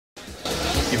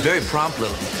You're very prompt,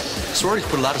 Lily. Sororities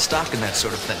put a lot of stock in that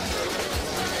sort of thing.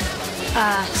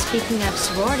 Speaking of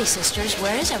sorority sisters,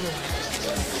 where is everyone?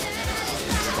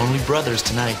 Only brothers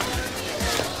tonight.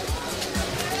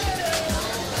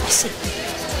 I see.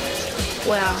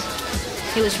 Well,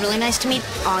 it was really nice to meet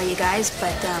all you guys,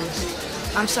 but,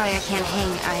 I'm sorry I can't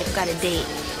hang. I've got a date.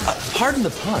 Pardon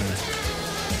the pun.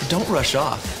 Don't rush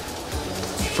off.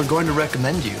 If we're going to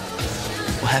recommend you,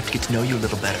 we'll have to get to know you a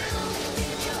little better.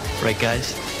 Right,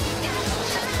 guys?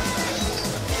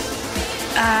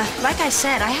 Like I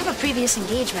said, I have a previous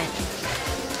engagement.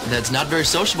 That's not very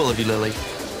sociable of you, Lily.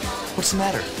 What's the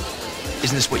matter?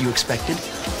 Isn't this what you expected?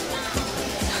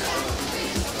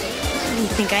 What do you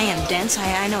think I am, dense?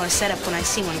 I know a setup when I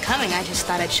see one coming. I just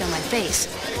thought I'd show my face.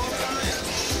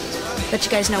 Let you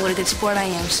guys know what a good sport I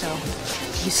am, so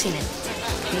you've seen it.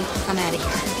 Okay? I'm out of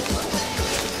here.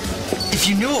 If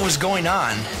you knew what was going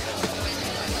on,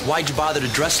 why'd you bother to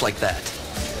dress like that?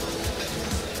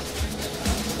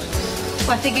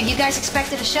 Well, I figured you guys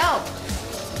expected a show.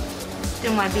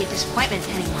 Didn't want to be a disappointment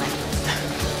to anyone.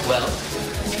 Well,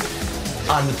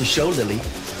 on with the show, Lily.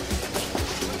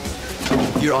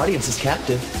 Your audience is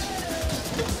captive.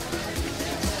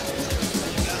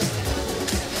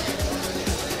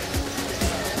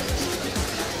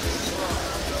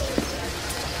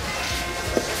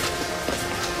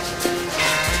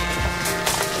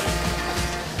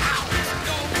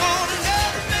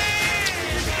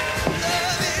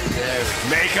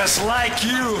 Make us like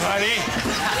you, honey.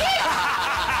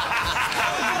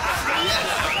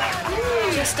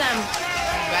 Just,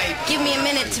 give me a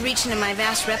minute to reach into my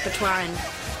vast repertoire and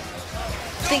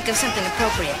think of something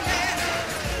appropriate.